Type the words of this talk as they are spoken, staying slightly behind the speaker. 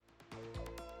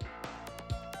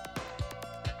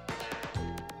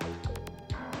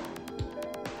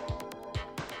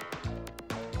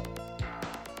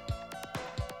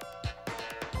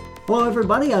Hello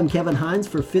everybody, I'm Kevin Hines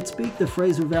for Fitspeek, the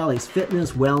Fraser Valley's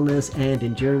fitness, wellness, and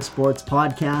endurance sports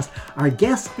podcast. Our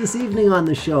guest this evening on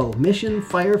the show, Mission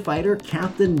Firefighter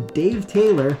Captain Dave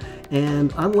Taylor.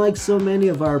 And unlike so many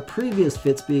of our previous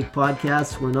Fitspeek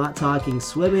podcasts, we're not talking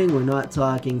swimming, we're not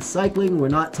talking cycling, we're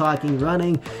not talking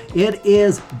running. It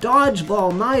is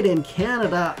Dodgeball night in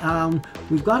Canada.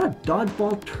 We've got a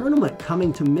Dodgeball tournament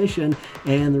coming to Mission,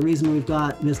 and the reason we've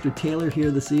got Mr. Taylor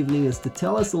here this evening is to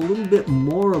tell us a little bit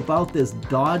more about this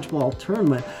Dodgeball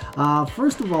tournament.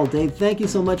 First of all, Dave, thank you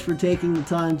so much for taking the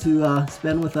time to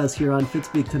spend with us here on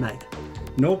Fitspeek tonight.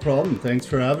 No problem. Thanks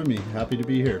for having me. Happy to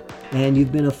be here. And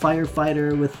you've been a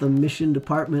firefighter with the Mission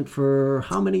Department for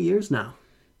how many years now?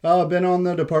 I've been on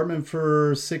the department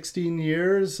for 16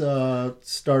 years.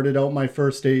 Started out my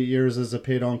first 8 years as a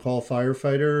paid on-call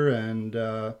firefighter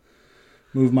and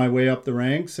moved my way up the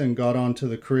ranks and got onto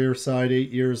the career side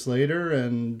 8 years later.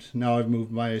 And now I've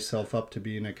moved myself up to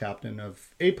being a captain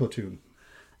of a platoon.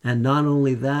 And not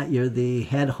only that, you're the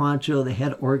head honcho, the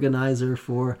head organizer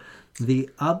for the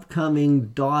upcoming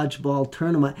Dodgeball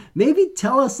tournament. Maybe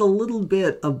tell us a little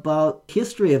bit about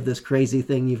history of this crazy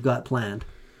thing you've got planned.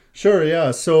 Sure,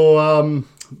 yeah. So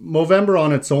Movember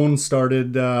on its own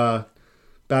started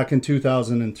back in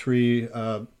 2003.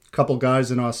 A couple guys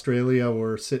in Australia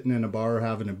were sitting in a bar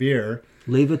having a beer.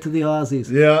 Leave it to the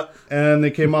Aussies. Yeah, and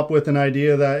they came up with an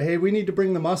idea that, hey, we need to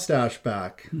bring the mustache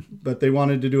back. But they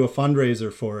wanted to do a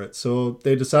fundraiser for it. So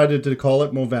they decided to call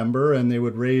it Movember, and they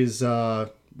would raise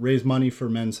money for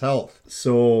men's health.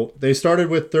 So they started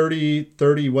with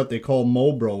 30 what they call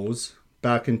Mo Bros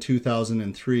back in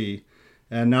 2003.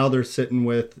 And now they're sitting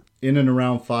with in and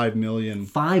around 5 million.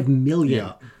 5 million?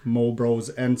 Yeah, Mo Bros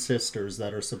and sisters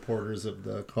that are supporters of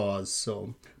the cause.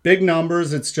 So big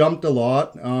numbers. It's jumped a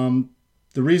lot.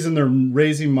 The reason they're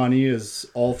raising money is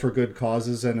all for good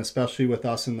causes. And especially with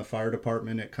us in the fire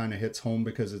department, it kind of hits home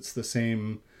because it's the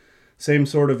same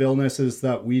sort of illnesses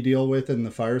that we deal with in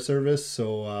the fire service.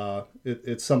 So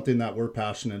it's something that we're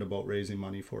passionate about raising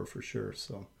money for sure.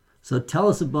 So tell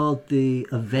us about the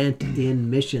event in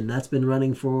Mission. That's been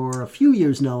running for a few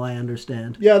years now, I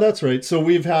understand. Yeah, that's right. So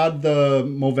we've had the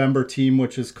Movember team,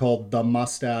 which is called the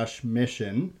Mustache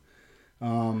Mission.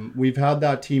 We've had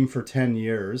that team for 10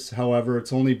 years. However,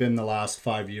 it's only been the last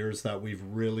 5 years that we've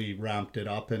really ramped it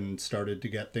up and started to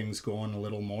get things going a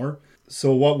little more.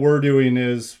 So what we're doing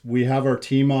is we have our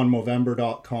team on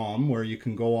Movember.com where you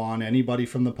can go on, anybody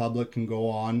from the public can go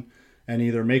on and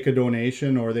either make a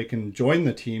donation or they can join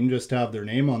the team, just to have their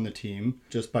name on the team,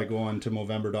 just by going to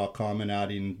Movember.com and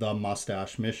adding the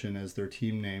Mustache Mission as their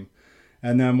team name.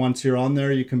 And then once you're on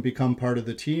there, you can become part of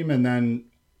the team. And then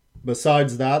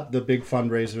besides that, the big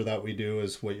fundraiser that we do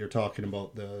is what you're talking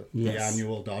about, the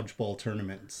annual Dodgeball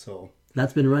tournament. So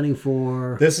that's been running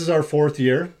for... This is our 4th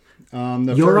year.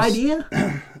 Idea?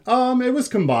 It was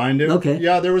combined. Okay.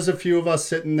 Yeah, there was a few of us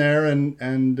sitting there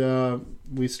and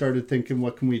we started thinking,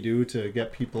 what can we do to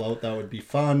get people out that would be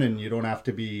fun? And you don't have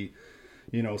to be,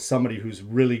 somebody who's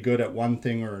really good at one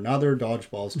thing or another.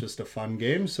 Dodgeball is just a fun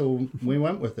game. So we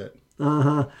went with it.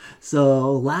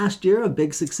 So last year, a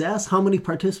big success. How many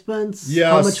participants?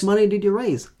 Yes. How much money did you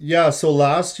raise? Yeah, so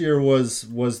last year was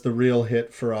the real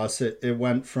hit for us. It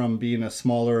went from being a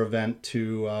smaller event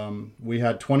to, we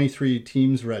had 23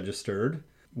 teams registered.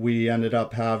 We ended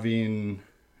up having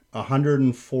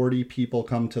 140 people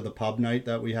come to the pub night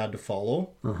that we had to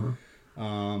follow.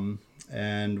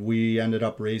 And we ended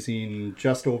up raising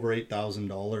just over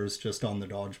 $8,000 just on the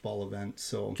Dodgeball event.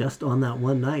 So just on that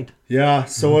one night. Yeah,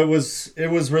 so it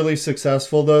was really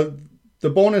successful. The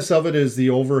bonus of it is the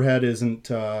overhead isn't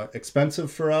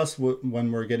expensive for us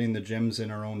when we're getting the gyms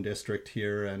in our own district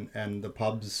here and the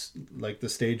pubs, like the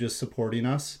stage is supporting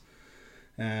us.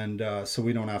 And so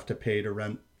we don't have to pay to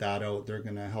rent that out. They're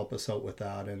going to help us out with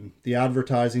that. And the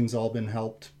advertising's all been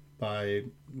helped by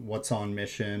what's on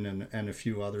Mission and a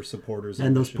few other supporters.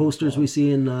 And those posters we see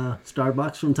in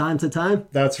Starbucks from time to time?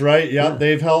 That's right. Yeah,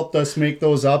 they've helped us make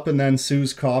those up. And then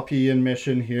Sue's Copy in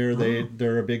Mission here,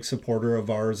 they're a big supporter of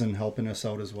ours and helping us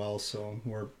out as well. So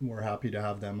we're happy to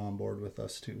have them on board with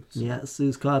us too. So. Yeah,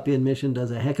 Sue's Copy in Mission does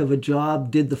a heck of a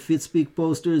job. Did the Fitspeek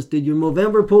posters, did your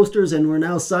Movember posters, and we're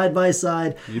now side by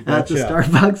side at the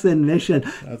Starbucks in Mission.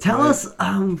 Tell us,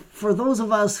 for those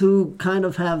of us who kind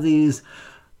of have these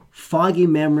foggy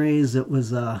memories, it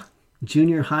was a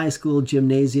junior high school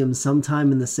gymnasium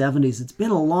sometime in the 70s. It's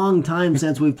been a long time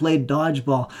since we played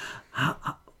Dodgeball.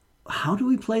 How do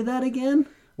we play that again?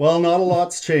 Well, not a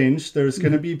lot's changed. There's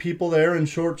going to be people there in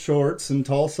short shorts and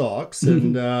tall socks.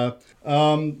 And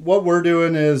what we're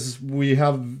doing is we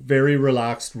have very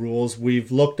relaxed rules.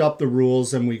 We've looked up the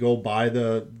rules and we go by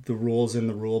the rules in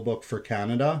the rule book for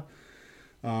Canada.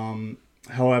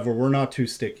 However, we're not too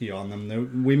sticky on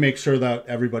them. We make sure that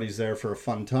everybody's there for a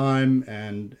fun time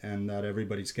and that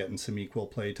everybody's getting some equal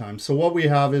play time. So what we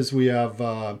have is we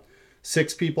have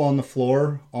 6 people on the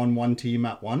floor on one team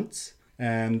at once,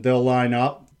 and they'll line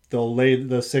up. They'll lay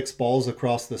the 6 balls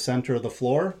across the center of the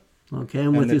floor. Okay,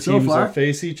 I'm with the you so far. teams will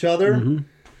face each other.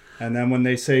 And then when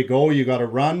they say go, you got to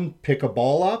run, pick a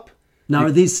ball up. Now,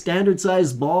 are these standard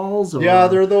sized balls? Or? Yeah,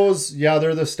 they're those. Yeah,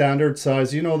 they're the standard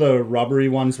size. You know, the rubbery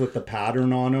ones with the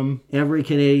pattern on them. Every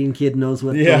Canadian kid knows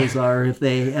what those are. If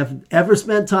they have ever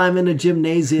spent time in a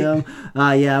gymnasium,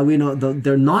 we know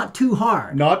they're not too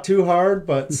hard. Not too hard,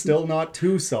 but still not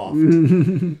too soft.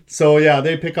 So, yeah,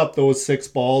 they pick up those 6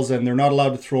 balls, and they're not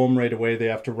allowed to throw them right away. They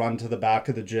have to run to the back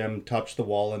of the gym, touch the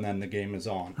wall, and then the game is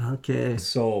on. Okay.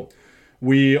 So,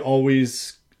 we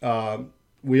always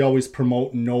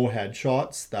promote no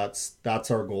headshots.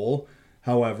 That's our goal.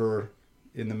 However,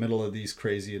 in the middle of these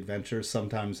crazy adventures,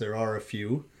 sometimes there are a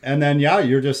few. And then,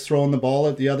 you're just throwing the ball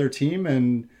at the other team.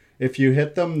 And if you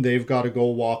hit them, they've got to go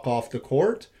walk off the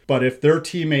court. But if their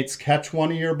teammates catch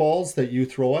one of your balls that you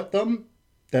throw at them,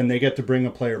 then they get to bring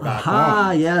a player back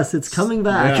on. Yes, it's coming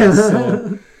back.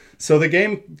 Yeah, so the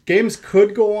games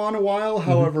could go on a while.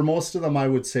 However, most of them, I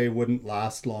would say, wouldn't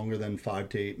last longer than 5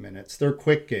 to 8 minutes. They're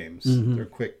quick games.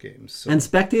 So. And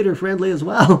spectator friendly as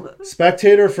well.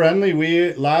 Spectator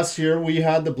friendly. Last year we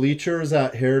had the bleachers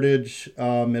at Heritage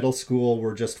Middle School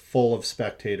were just full of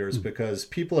spectators because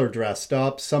people are dressed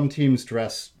up. Some teams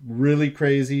dress really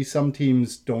crazy. Some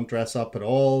teams don't dress up at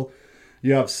all.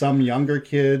 You have some younger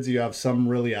kids. You have some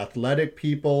really athletic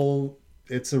people.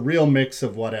 It's a real mix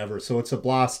of whatever, so it's a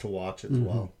blast to watch as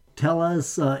well. Tell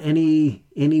us, any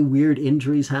weird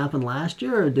injuries happen last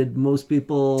year, or did most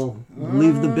people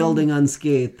leave the building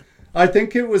unscathed? I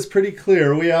think it was pretty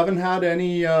clear. We haven't had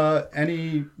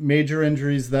any major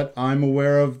injuries that I'm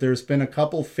aware of. There's been a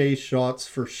couple face shots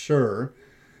for sure,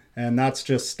 and that's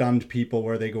just stunned people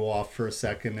where they go off for a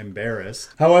second embarrassed.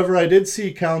 However, I did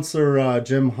see Counselor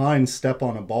Jim Hines step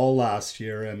on a ball last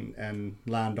year and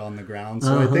land on the ground.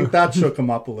 So I think that shook him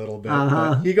up a little bit.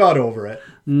 But he got over it.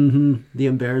 The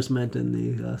embarrassment and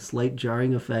the slight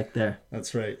jarring effect there.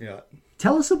 That's right, yeah.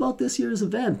 Tell us about this year's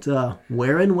event.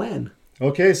 Where and when?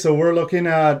 Okay, so we're looking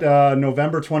at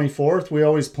November 24th. We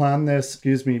always plan this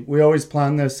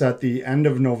at the end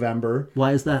of November.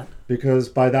 End is that? Because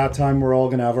by that time, we're all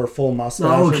going to have our full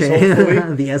mustaches,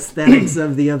 hopefully. The aesthetics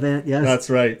of the event, yes. That's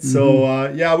right.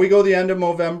 So, we go the end of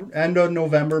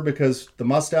November because the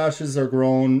mustaches are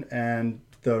grown and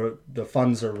the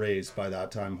funds are raised by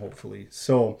that time, hopefully.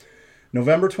 So,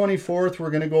 November 24th, we're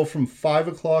going to go from 5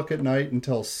 o'clock at night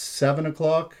until 7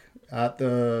 o'clock at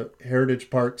the Heritage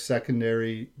Park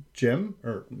Secondary Gym,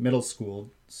 or Middle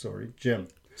School, gym.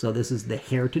 So this is the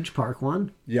Heritage Park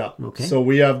one? Yeah. Okay. So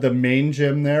we have the main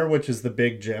gym there, which is the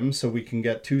big gym, so we can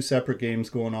get 2 separate games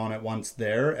going on at once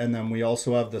there. And then we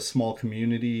also have the small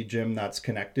community gym that's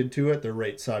connected to it. They're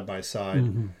right side by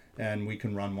side, and we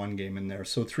can run 1 game in there.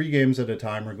 So 3 games at a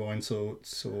time are going, so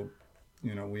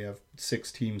we have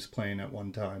 6 teams playing at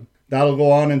one time. That'll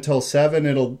go on until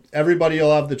 7. Everybody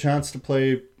will have the chance to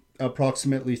play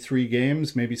approximately 3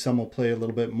 games. Maybe some will play a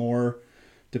little bit more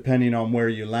depending on where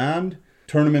you land.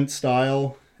 Tournament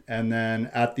style, and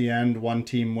then at the end, 1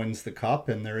 team wins the cup,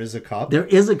 and there is a cup. There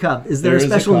is a cup. Is there a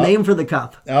special name for the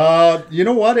cup? You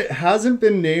know what? It hasn't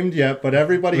been named yet, but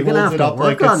everybody holds it up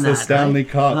like it's the Stanley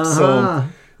Cup. So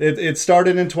it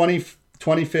started in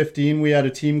 2015. We had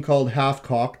a team called Half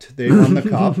Cocked. They won the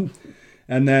cup.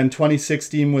 And then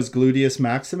 2016 was Gluteus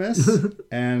Maximus.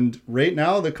 And right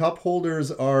now, the cup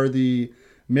holders are the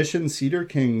Mission Cedar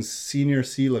Kings Senior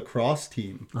C lacrosse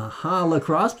team.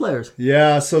 Lacrosse players.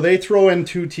 Yeah, so they throw in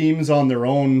 2 teams on their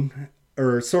own.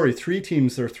 3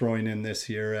 teams they're throwing in this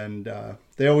year. And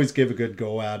they always give a good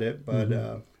go at it.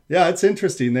 But it's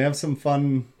interesting. They have some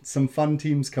fun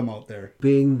teams come out there.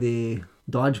 Being the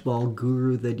dodgeball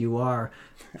guru that you are,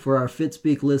 for our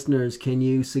Fitspeek listeners, can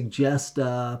you suggest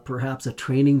perhaps a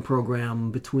training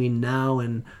program between now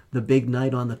and the big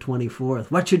night on the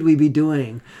 24th? What should we be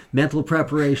doing? Mental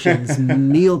preparations,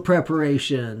 meal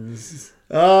preparations.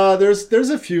 There's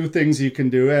a few things you can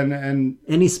do, and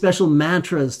any special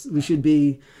mantras we should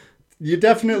be. You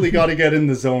definitely got to get in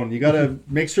the zone. You got to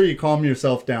make sure you calm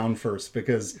yourself down first,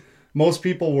 because most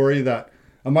people worry that,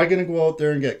 am I going to go out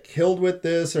there and get killed with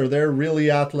this? Or they're really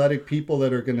athletic people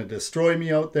that are going to destroy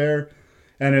me out there?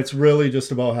 And it's really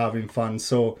just about having fun.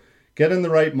 So get in the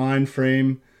right mind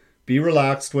frame. Be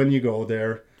relaxed when you go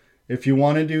there. If you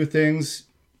want to do things,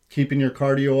 keeping your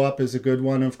cardio up is a good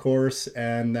one, of course.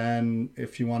 And then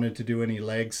if you wanted to do any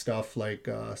leg stuff like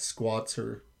squats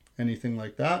or anything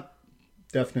like that,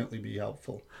 definitely be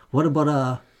helpful. What about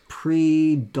a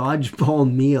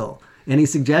pre-dodgeball meal? Any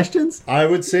suggestions? I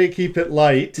would say keep it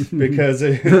light because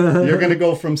you're going to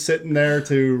go from sitting there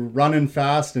to running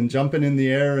fast and jumping in the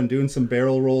air and doing some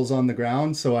barrel rolls on the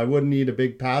ground. So I wouldn't eat a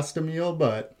big pasta meal,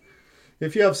 but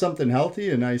if you have something healthy,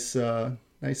 a nice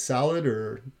salad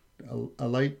or a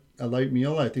light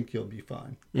meal, I think you'll be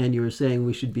fine. And you were saying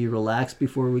we should be relaxed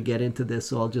before we get into this,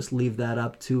 so I'll just leave that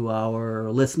up to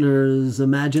our listeners'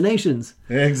 imaginations.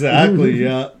 Exactly,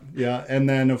 yeah. And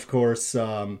then, of course,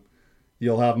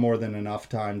 you'll have more than enough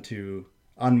time to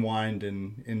unwind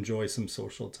and enjoy some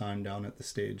social time down at the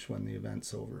stage when the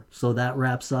event's over. So that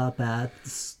wraps up at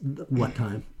what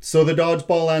time? So the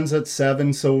dodgeball ends at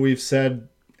 7, so we've said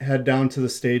head down to the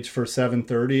stage for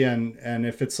 7:30, and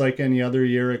if it's like any other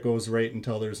year, it goes right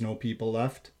until there's no people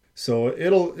left. So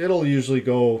it'll usually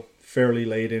go fairly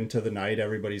late into the night.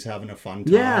 Everybody's having a fun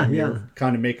time. Yeah. You're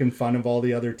kind of making fun of all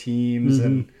the other teams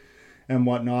and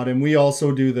whatnot. And we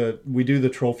also do the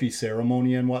trophy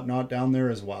ceremony and whatnot down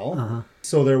there as well. Uh-huh.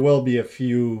 So there will be a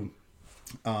few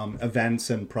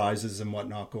events and prizes and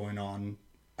whatnot going on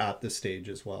at the stage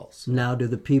as well. So. Now, do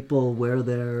the people wear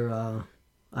their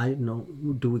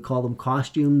do we call them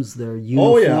costumes, their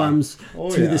uniforms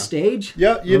to the stage?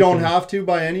 Yeah, you don't have to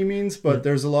by any means, but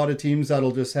there's a lot of teams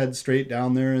that'll just head straight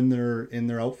down there in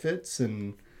their outfits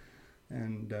and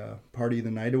party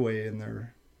the night away in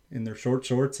their short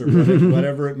shorts or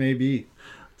whatever it may be.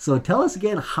 So tell us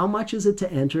again, how much is it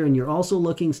to enter? And you're also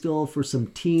looking still for some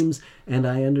teams, and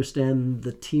I understand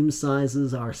the team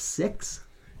sizes are 6?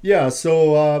 Yeah,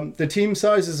 so the team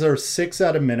sizes are 6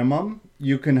 at a minimum.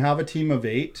 You can have a team of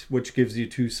 8, which gives you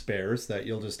 2 spares that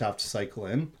you'll just have to cycle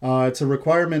in. It's a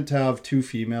requirement to have 2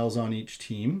 females on each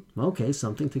team. Okay,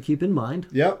 something to keep in mind.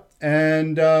 Yep,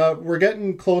 and we're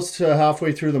getting close to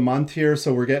halfway through the month here,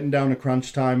 so we're getting down to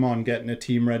crunch time on getting a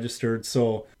team registered.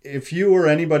 So if you or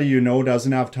anybody you know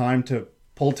doesn't have time to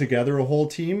pull together a whole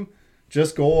team,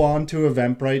 just go on to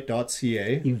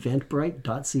eventbrite.ca.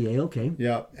 Eventbrite.ca, okay.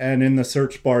 Yeah, and in the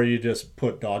search bar, you just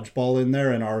put Dodgeball in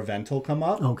there and our event will come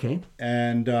up. Okay.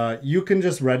 And you can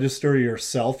just register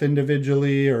yourself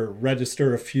individually or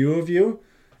register a few of you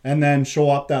and then show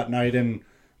up that night and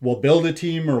we'll build a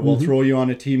team or we'll throw you on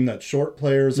a team that's short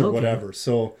players or whatever.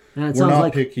 So and we're not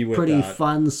like picky with pretty that.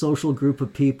 Fun social group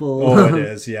of people. Oh, it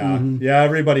is, yeah. Yeah,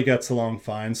 everybody gets along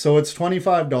fine. So it's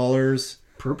 $25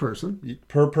 per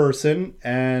person.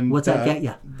 And what's that get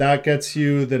you? That gets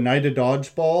you the night of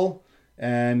Dodgeball,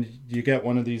 and you get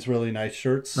one of these really nice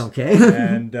shirts. Okay.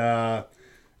 and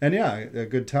yeah, a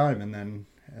good time, and then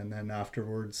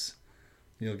afterwards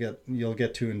you'll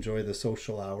get to enjoy the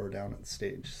social hour down at the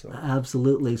stage. So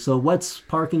absolutely. So what's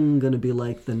parking going to be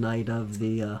like the night of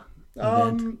the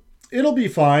event? It'll be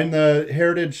fine. The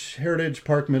Heritage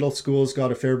Park Middle School's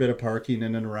got a fair bit of parking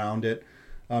in and around it.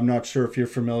 I'm not sure if you're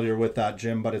familiar with that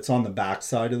gym, but it's on the back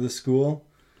side of the school.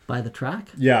 By the track?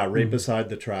 Yeah, right beside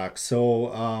the track.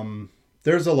 So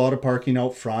there's a lot of parking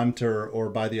out front or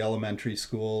by the elementary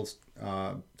schools.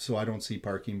 So I don't see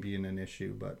parking being an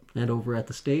issue. And over at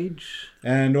the stage?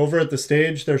 And over at the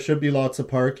stage, there should be lots of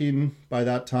parking. By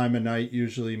that time of night,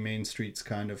 usually Main Street's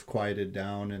kind of quieted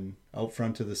down, and out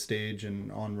front of the stage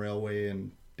and on Railway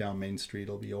and down Main Street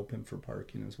will be open for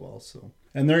parking as well. So,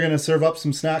 and they're going to serve up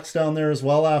some snacks down there as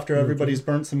well after everybody's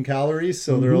burnt some calories.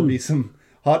 So there'll be some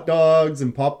hot dogs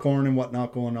and popcorn and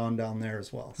whatnot going on down there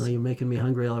as well. So. Oh, you're making me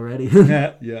hungry already.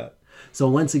 Yeah. So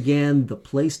once again, the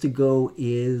place to go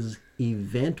is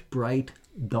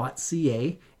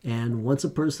eventbrite.ca. And once a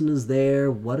person is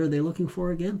there, what are they looking for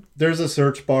again? There's a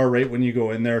search bar right when you go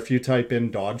in there. If you type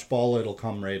in Dodgeball, it'll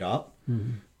come right up.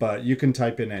 But you can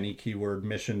type in any keyword,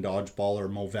 Mission Dodgeball or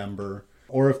Movember.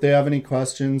 Or if they have any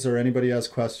questions or anybody has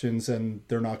questions and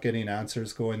they're not getting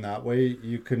answers going that way,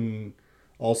 you can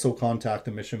also contact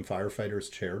the Mission Firefighters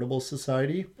Charitable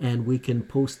Society. And we can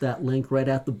post that link right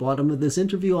at the bottom of this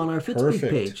interview on our Fitspeek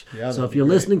page. Yeah, so if you're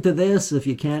listening to this, if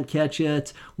you can't catch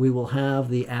it, we will have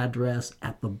the address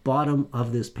at the bottom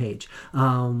of this page.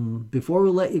 Before we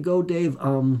let you go, Dave,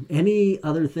 any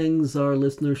other things our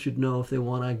listeners should know if they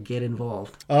want to get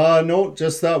involved? No,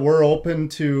 just that we're open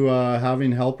to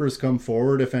having helpers come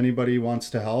forward if anybody wants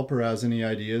to help or has any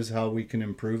ideas how we can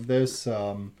improve this.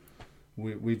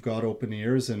 We've got open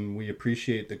ears and we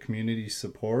appreciate the community's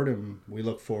support, and we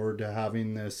look forward to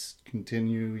having this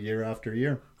continue year after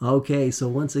year. Okay, so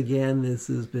once again, this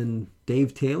has been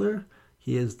Dave Taylor.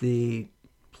 He is the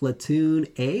Platoon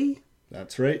A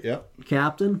That's right, yep.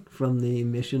 Captain from the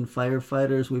Mission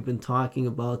Firefighters. We've been talking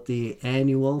about the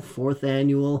fourth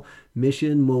annual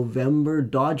Mission Movember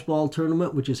Dodgeball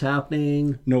Tournament, which is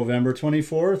happening November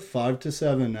 24th, 5 to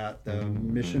 7 at the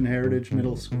Mission Heritage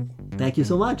Middle School. Thank you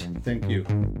so much. Thank you.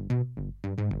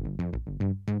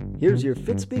 Here's your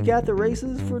Fitspeek at the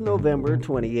Races for November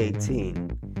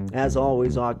 2018. As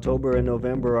always, October and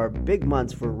November are big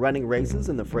months for running races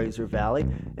in the Fraser Valley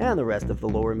and the rest of the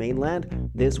Lower Mainland.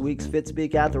 This week's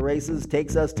Fitspeek at the Races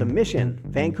takes us to Mission,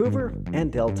 Vancouver, and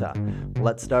Delta.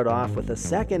 Let's start off with the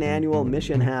second annual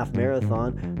Mission Half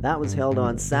Marathon. That was held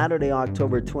on Saturday,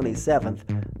 October 27th.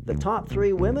 The top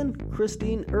three women,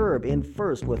 Christine Erb in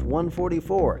first with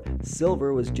 1:44.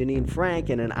 Silver was Janine Frank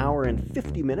in an hour and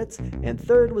 50 minutes. And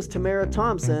third was Tamara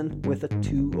Thompson with a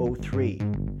 2:03.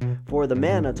 For the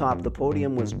men, atop the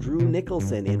podium was Drew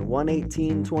Nicholson in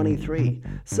 1:18.23.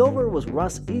 Silver was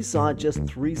Russ Esau just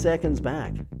 3 seconds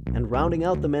back. And rounding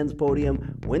out the men's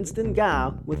podium, Winston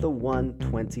Gao with a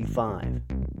 1:25.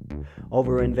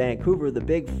 Over in Vancouver, the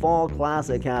big Fall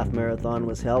Classic Half Marathon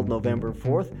was held November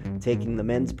 4th, taking the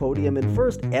men's podium in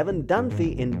first, Evan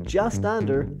Dunphy in just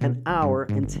under an hour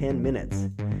and 10 minutes.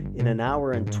 In an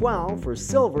hour and 12 for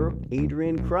silver,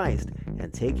 Adrian Christ,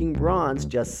 and taking bronze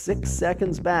just 6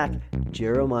 seconds back,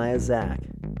 Jeremiah Zach.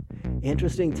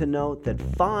 Interesting to note that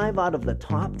 5 out of the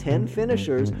top 10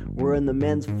 finishers were in the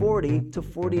men's 40 to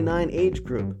 49 age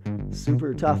group.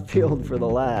 Super tough field for the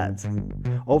lads.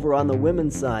 Over on the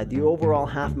women's side, the overall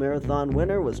half marathon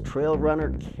winner was trail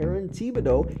runner Karen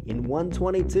Thibodeau in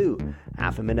 1:22.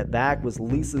 Half a minute back was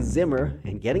Lisa Zimmer,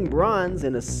 and getting bronze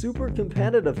in a super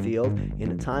competitive field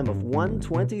in a time of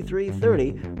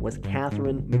 1:23:30 was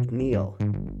Catherine McNeil.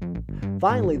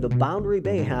 Finally, the Boundary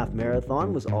Bay Half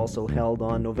Marathon was also held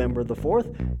on November the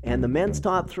 4th, and the men's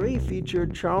top three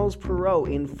featured Charles Perreault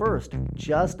in first,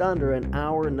 just under an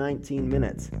hour 19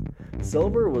 minutes.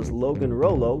 Silver was Logan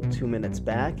Rollo, 2 minutes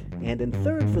back, and in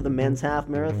third for the men's half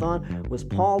marathon was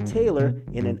Paul Taylor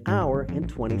in an hour and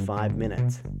 25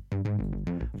 minutes.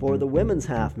 For the women's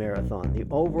half marathon, the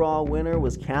overall winner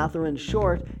was Catherine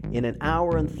Short in an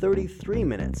hour and 33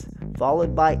 minutes,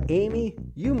 followed by Amy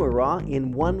Umara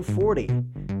in 1:40.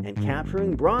 And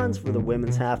capturing bronze for the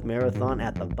women's half marathon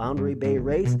at the Boundary Bay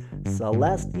race,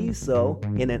 Celeste Isso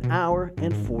in an hour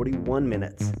and 41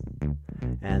 minutes.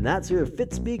 And that's your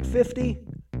Fitspeek 50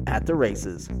 at the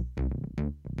races.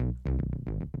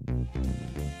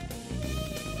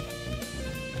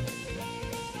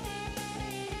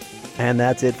 And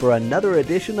that's it for another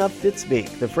edition of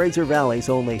Fitspeek, the Fraser Valley's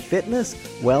only fitness,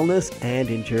 wellness, and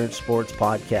endurance sports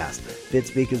podcast.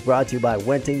 Fitspeek is brought to you by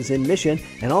Wentings in Mission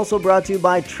and also brought to you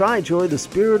by TriJoy, the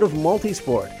spirit of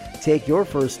multisport. Take your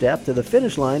first step to the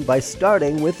finish line by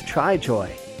starting with TriJoy.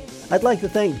 I'd like to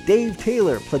thank Dave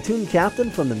Taylor, platoon captain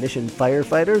from the Mission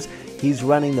Firefighters. He's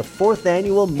running the 4th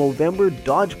annual Movember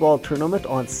Dodgeball Tournament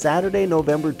on Saturday,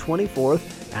 November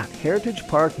 24th at Heritage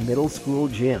Park Middle School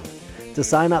Gym. To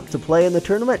sign up to play in the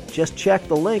tournament, just check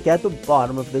the link at the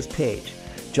bottom of this page.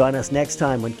 Join us next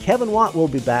time when Kevin Watt will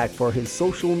be back for his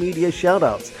social media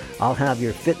shoutouts. I'll have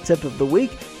your Fit Tip of the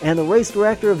Week, and the race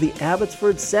director of the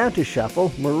Abbotsford Santa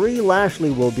Shuffle, Marie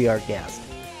Lashley, will be our guest.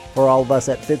 For all of us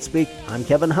at Fitspeek, I'm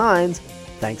Kevin Hines.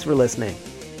 Thanks for listening.